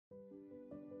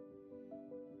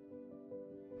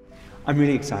I'm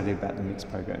really excited about the mixed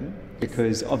program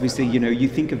because obviously, you know, you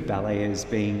think of ballet as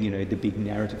being, you know, the big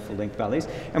narrative full-length ballets,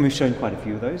 and we've shown quite a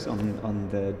few of those on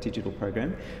the digital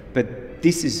program. But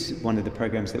this is one of the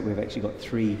programs that we've actually got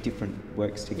 3 different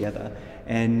works together,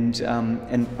 and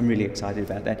I'm really excited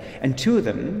about that. And 2 of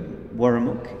them,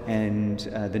 Warumuk and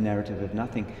The Narrative of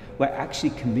Nothing, were actually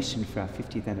commissioned for our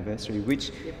 50th anniversary,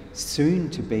 which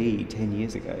soon to be 10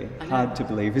 years ago. Hard to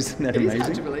believe, isn't that amazing? It is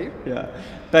hard to believe. Yeah,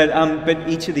 but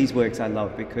each of these works I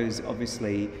love because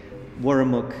obviously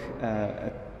Warumuk,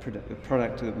 a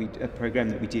program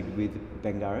that we did with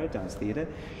Bangarra Dance Theatre,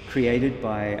 created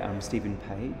by Stephen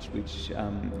Page, which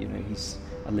you know, he's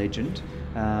a legend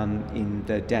in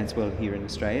the dance world here in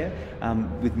Australia,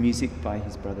 with music by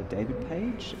his brother David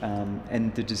Page,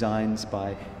 and the designs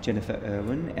by Jennifer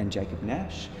Irwin and Jacob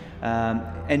Nash,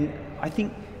 and I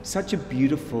think such a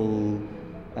beautiful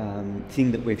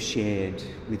thing that we've shared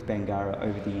with Bangarra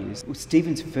over the years. Well,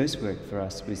 Stephen's first work for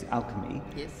us was Alchemy.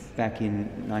 Yes. Back in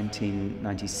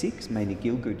 1996. Maynard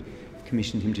Gielgud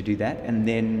commissioned him to do that, and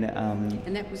then...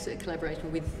 and that was a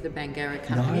collaboration with the Bangarra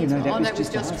company? No, that was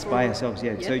just us by ourselves,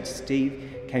 yeah. Yep. So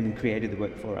Steve came and created the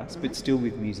work for us, but still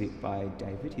with music by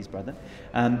David, his brother.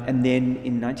 And then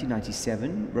in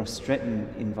 1997, Ross Stretton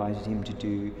invited him to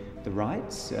do the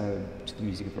rights to the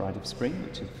music of Rite of Spring,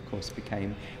 which of course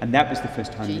became, and that was the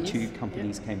first time the 2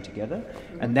 companies came together,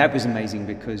 and that was amazing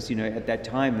because, you know, at that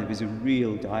time there was a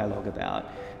real dialogue about,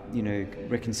 you know,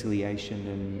 reconciliation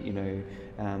and, you know,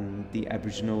 the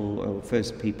Aboriginal or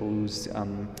First Peoples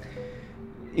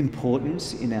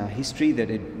importance in our history that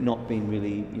had not been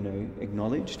really, you know,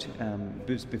 acknowledged. It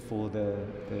was before the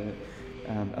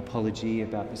apology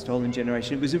about the stolen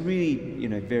generation. It was a really, you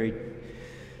know, very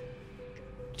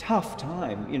tough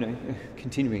time, you know,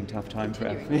 continuing tough time for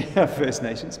our First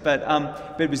Nations, but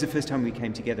it was the first time we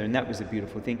came together, and that was a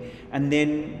beautiful thing. And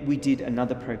then we did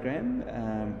another program,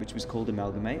 which was called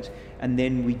Amalgamate, and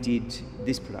then we did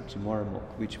this production,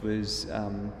 Warumuk, which was,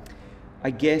 I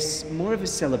guess, more of a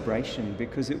celebration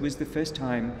because it was the first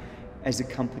time as a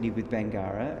company with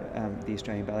Bangarra, the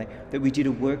Australian Ballet, that we did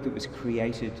a work that was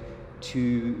created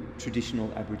to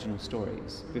traditional Aboriginal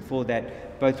stories. Before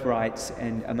that, both Rites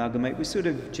and Amalgamate were sort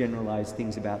of generalised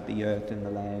things about the earth and the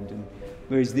land, and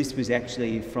whereas this was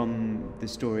actually from the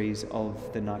stories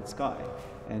of the night sky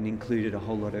and included a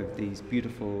whole lot of these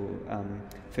beautiful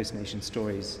First Nation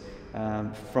stories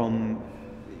from,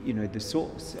 you know, the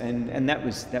source, and that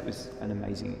was an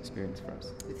amazing experience for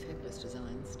us. With fabulous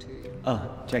designs too.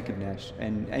 Oh, Jacob Nash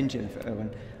and Jennifer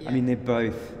Irwin. Yeah. I mean, they're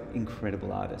both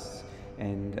incredible artists.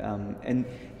 And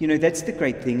you know, that's the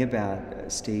great thing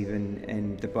about Steve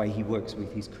and the way he works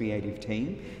with his creative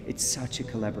team. It's such a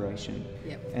collaboration.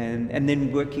 Yep. And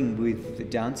then working with the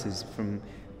dancers from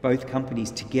both companies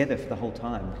together for the whole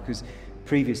time, because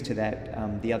previous to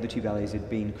that, the other 2 ballets had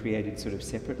been created sort of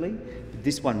separately. But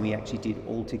this one we actually did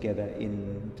all together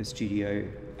in the studio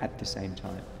at the same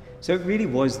time. So it really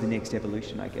was the next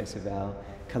evolution, I guess, of our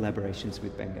collaborations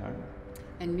with Bangarra.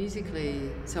 And musically,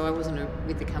 so I wasn't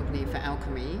with the company for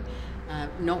Alchemy,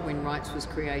 not when Rites was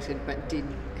created, but did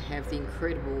have the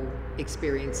incredible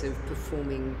experience of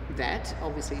performing that,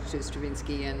 obviously to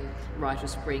Stravinsky and Rite of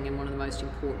Spring, and one of the most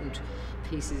important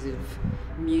pieces of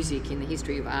music in the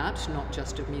history of art, not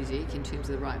just of music, in terms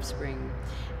of the Rite of Spring.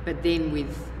 But then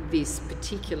with this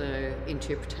particular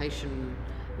interpretation,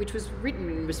 which was written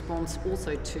in response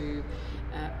also to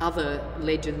other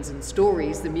legends and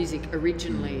stories, the music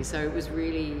originally. So it was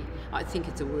really, I think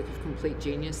it's a work of complete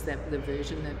genius, that the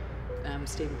version that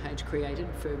Stephen Page created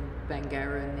for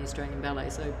Bangarra and the Australian Ballet.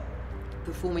 So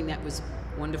performing that was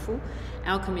wonderful.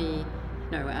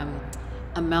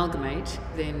 Amalgamate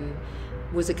then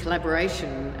was a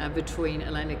collaboration between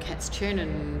Elena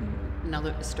Katz-Chernin,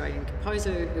 another Australian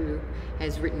composer who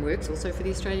has written works also for the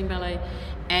Australian Ballet,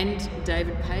 and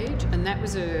David Page, and that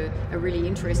was a really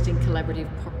interesting collaborative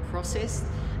process.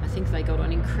 I think they got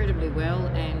on incredibly well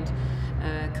and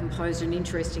composed an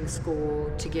interesting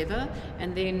score together.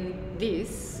 And then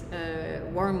this,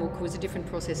 Warumuk, was a different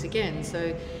process again.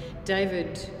 So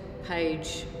David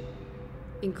Page,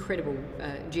 incredible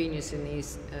genius in the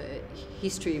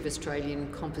history of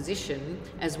Australian composition,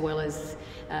 as well as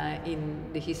in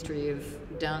the history of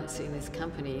dance in this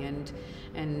company,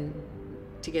 and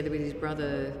together with his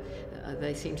brother,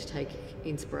 they seem to take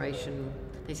inspiration.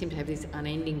 They seem to have this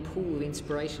unending pool of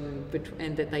inspiration,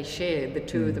 and that they share. The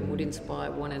 2 of them would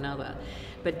inspire one another.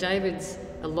 But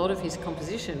a lot of his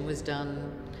composition was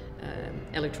done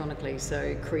electronically,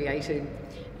 so created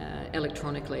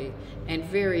electronically, and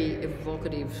very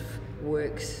evocative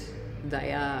works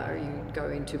they are. You go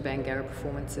into Bangarra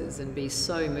performances and be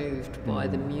so moved by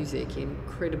the music,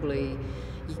 incredibly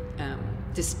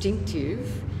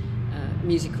distinctive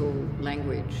musical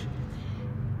language.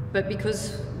 But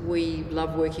because we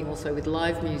love working also with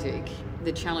live music,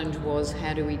 the challenge was,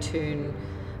 how do we turn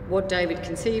what David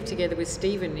conceived together with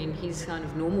Stephen in his kind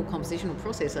of normal compositional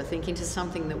process, I think, into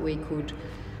something that we could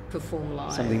perform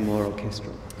live. Something more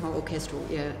orchestral. More orchestral,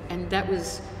 yeah. And that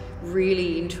was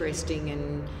really interesting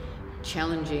and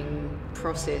challenging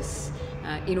process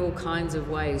in all kinds of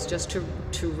ways, just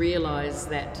to realise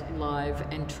that live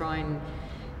and try and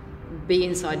be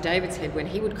inside David's head. When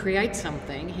he would create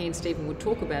something, he and Stephen would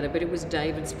talk about it, but it was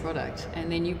David's product.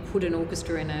 And then you put an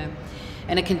orchestra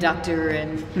and a conductor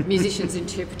and musicians'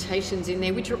 interpretations in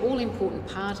there, which are all important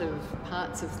parts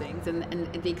of things, and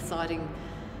the exciting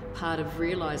part of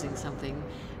realising something.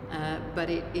 But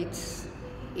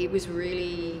it was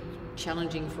really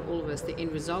challenging for all of us. The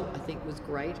end result, I think, was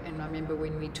great. And I remember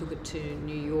when we took it to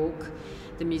New York,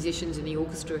 the musicians in the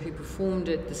orchestra who performed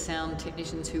it, the sound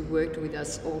technicians who worked with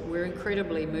us, were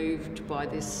incredibly moved by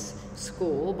this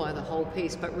score, by the whole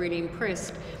piece, but really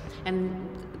impressed. And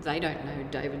they don't know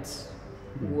David's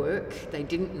work. They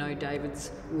didn't know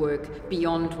David's work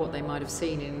beyond what they might have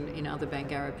seen in other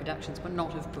Bangarra productions, but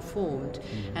not have performed.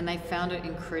 And they found it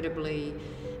incredibly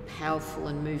powerful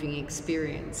and moving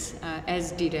experience,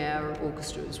 as did our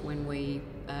orchestras when we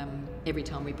every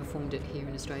time we performed it here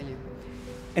in Australia.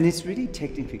 And it's really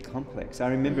technically complex. I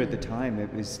remember at the time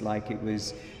it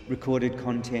was recorded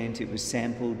content, it was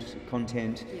sampled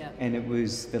content, and it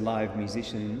was the live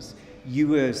musicians. You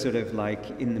were sort of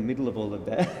like in the middle of all of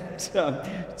that,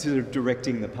 sort of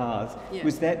directing the path. Yeah.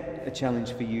 Was that a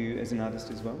challenge for you as an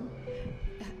artist as well?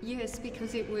 Yes,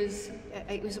 because it was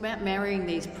about marrying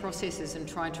these processes and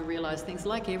trying to realise things.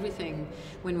 Like everything,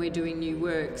 when we're doing new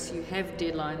works, you have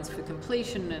deadlines for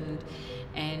completion,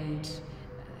 and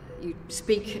you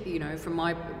speak, from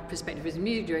my perspective as a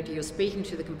music director, you're speaking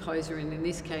to the composer, and in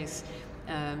this case,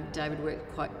 David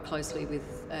worked quite closely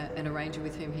with an arranger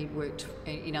with whom he'd worked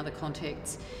in other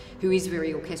contexts, who is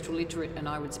very orchestral literate, and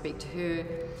I would speak to her.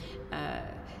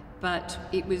 But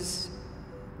it was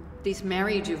this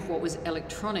marriage of what was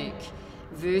electronic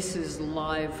versus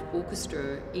live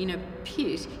orchestra in a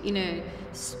pit, in a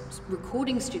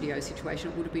recording studio situation.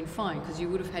 It would have been fine, because you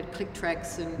would have had click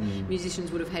tracks and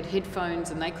musicians would have had headphones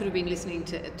and they could have been listening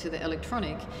to the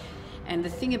electronic. And the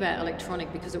thing about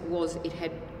electronic, because it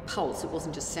had pulse, it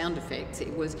wasn't just sound effects,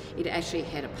 it actually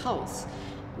had a pulse.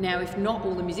 Now, if not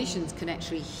all the musicians can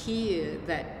actually hear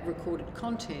that recorded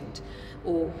content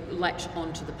or latch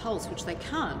onto the pulse, which they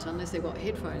can't unless they've got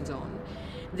headphones on,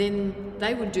 then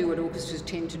they would do what orchestras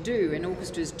tend to do, and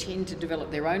orchestras tend to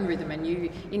develop their own rhythm, and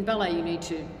in ballet you need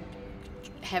to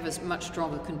have a much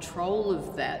stronger control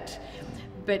of that.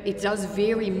 But it does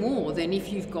vary more than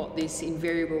if you've got this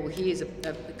invariable, here's a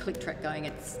click track going,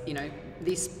 it's,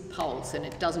 this pulse, and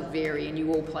it doesn't vary, and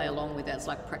you all play along with that. It's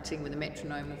like practicing with a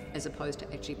metronome as opposed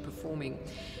to actually performing.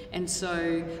 And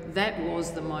so that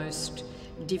was the most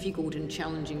difficult and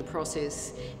challenging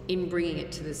process in bringing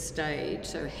it to the stage.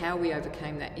 So how we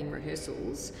overcame that in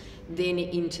rehearsals, then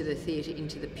into the theatre,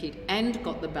 into the pit, and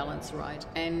got the balance right,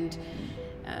 and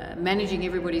managing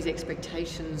everybody's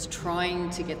expectations, trying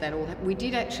to get that all. We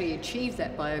did actually achieve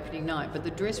that by opening night, but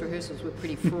the dress rehearsals were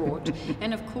pretty fraught.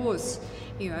 And of course,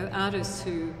 artists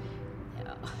who,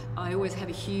 I always have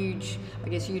a huge, I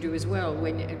guess you do as well,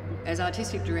 when as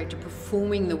artistic director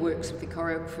performing the works of the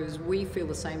choreographers, we feel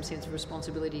the same sense of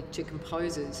responsibility to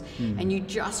composers, and you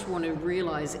just want to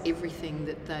realise everything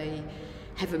that they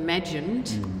have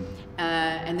imagined,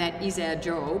 and that is our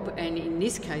job. And in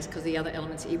this case, because the other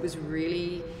elements, it was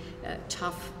really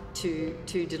tough to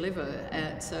deliver.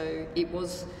 So it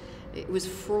was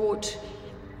fraught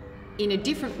in a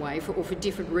different way for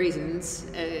different reasons,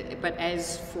 but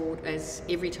as fraught as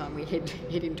every time we head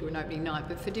into an opening night,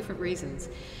 but for different reasons.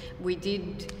 We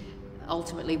did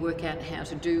ultimately work out how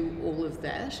to do all of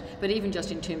that, but even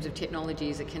just in terms of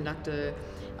technology, as a conductor,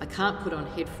 I can't put on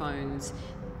headphones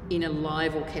in a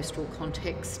live orchestral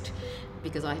context,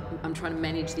 because I'm trying to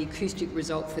manage the acoustic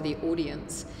result for the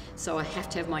audience. So I have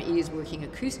to have my ears working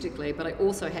acoustically, but I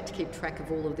also had to keep track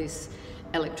of all of this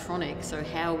electronic. So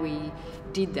how we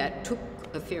did that took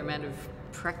a fair amount of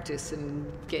practice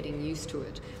and getting used to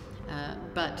it.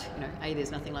 But A,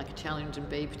 there's nothing like a challenge, and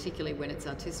B, particularly when it's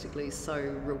artistically so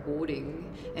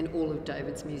rewarding, and all of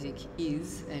David's music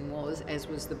is and was, as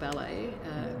was the ballet.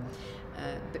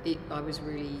 But I was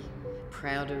really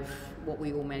proud of what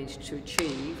we all managed to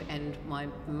achieve, and my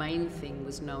main thing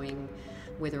was knowing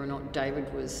whether or not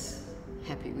David was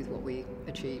happy with what we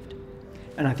achieved.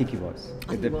 And I think he was.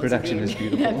 He The was production again. was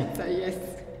beautiful. So yes.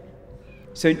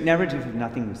 So Narrative of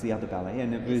Nothing was the other ballet,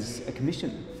 and it was a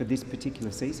commission for this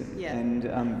particular season. Yeah.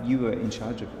 And you were in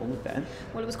charge of all of that.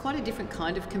 Well, it was quite a different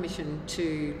kind of commission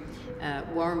to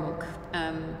Warumuk,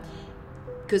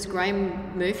 because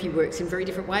Graham Murphy works in very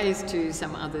different ways to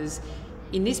some others.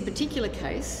 In this particular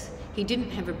case, he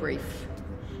didn't have a brief.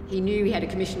 He knew he had a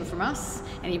commission from us,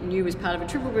 and he knew it was part of a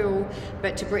triple bill,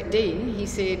 but to Brett Dean, he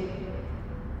said,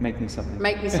 Make me something.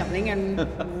 Make me something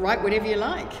and write whatever you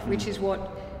like, which is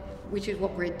what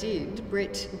Brett did.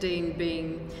 Brett Dean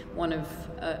being one of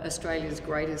Australia's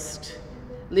greatest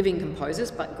living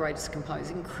composers, but greatest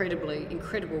composer,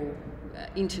 incredible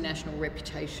international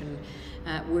reputation,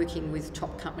 working with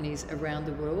top companies around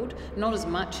the world. Not as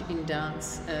much in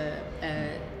dance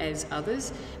as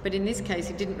others, but in this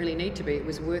case it didn't really need to be. It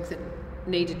was work that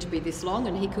needed to be this long,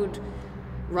 and he could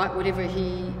write whatever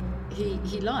he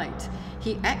liked.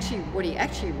 What he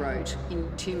actually wrote in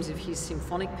terms of his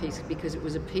symphonic piece, because it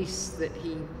was a piece that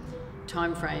he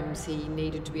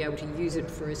needed to be able to use it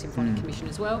for a symphonic commission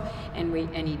as well,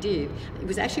 and he did. It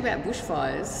was actually about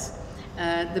bushfires.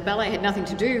 The ballet had nothing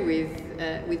to do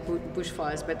with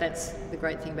bushfires, but that's the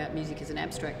great thing about music as an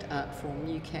abstract art form.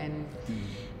 You can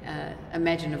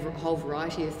imagine a whole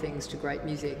variety of things to great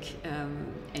music,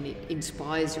 and it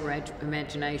inspires your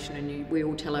imagination, and we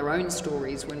all tell our own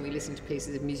stories when we listen to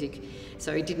pieces of music.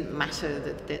 So it didn't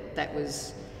matter that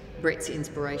was Brett's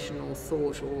inspirational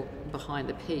thought or behind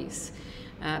the piece,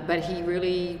 but he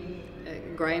really,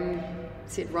 Graham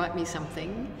said, write me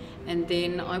something and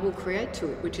then I will create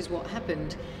to it, which is what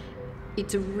happened.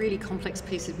 It's a really complex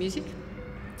piece of music.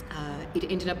 It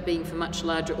ended up being for much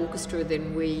larger orchestra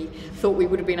than we thought we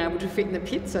would have been able to fit in the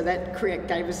pit, so that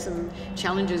gave us some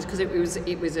challenges, because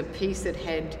it was a piece that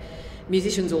had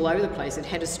musicians all over the place. It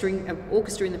had an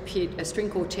orchestra in the pit, a string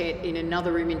quartet in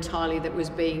another room entirely that was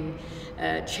being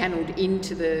channeled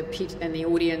into the pit and the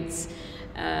audience.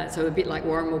 So a bit like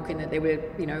Warumuk, in that there were,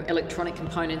 electronic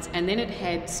components, and then it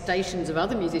had stations of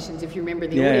other musicians. If you remember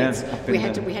the audience,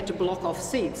 we had to block off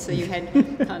seats, so you had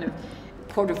kind of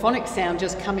quadraphonic sound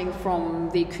just coming from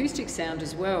the acoustic sound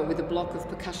as well, with a block of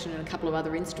percussion and a couple of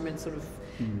other instruments,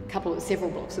 several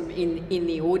blocks of them in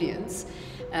the audience,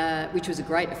 which was a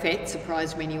great effect.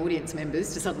 Surprised many audience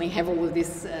members to suddenly have all of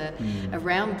this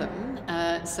around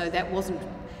them. So that wasn't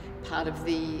part of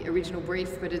the original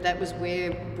brief, but that was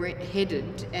where Brett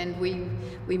headed, and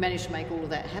we managed to make all of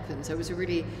that happen. So it was a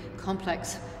really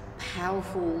complex,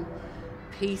 powerful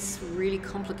piece, really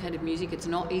complicated music. It's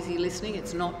not easy listening.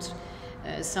 It's not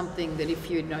something that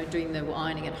if you're doing the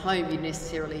ironing at home you'd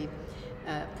necessarily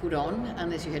put on,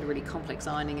 unless you had a really complex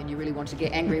ironing and you really wanted to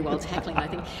get angry while tackling, I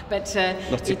think. But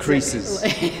lots of creases.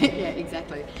 Yeah,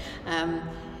 exactly.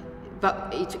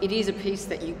 But it is a piece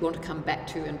that you want to come back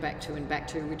to and back to and back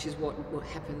to, which is what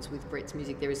happens with Brett's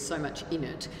music. There is so much in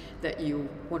it that you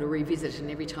want to revisit,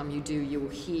 and every time you do, you'll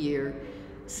hear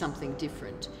something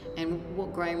different. And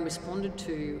what Graham responded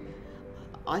to,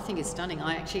 I think, is stunning.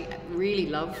 I actually really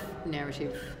love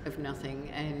Narrative of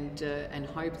Nothing, and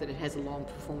hope that it has a long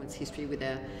performance history with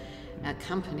our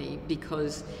company,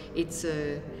 because it's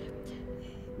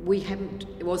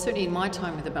certainly in my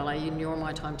time with the ballet, in your and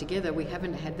my time together, we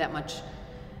haven't had that much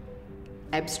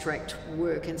abstract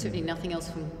work, and certainly nothing else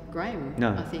from Graham,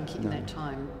 I think, in that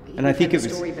time. And I think it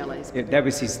was story ballets. That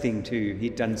was his thing too.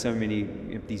 He'd done so many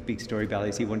of these big story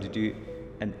ballets. He wanted to do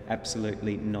an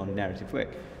absolutely non-narrative work,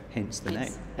 hence the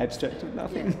name, Abstract of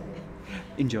Nothing. Yeah.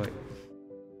 Enjoy.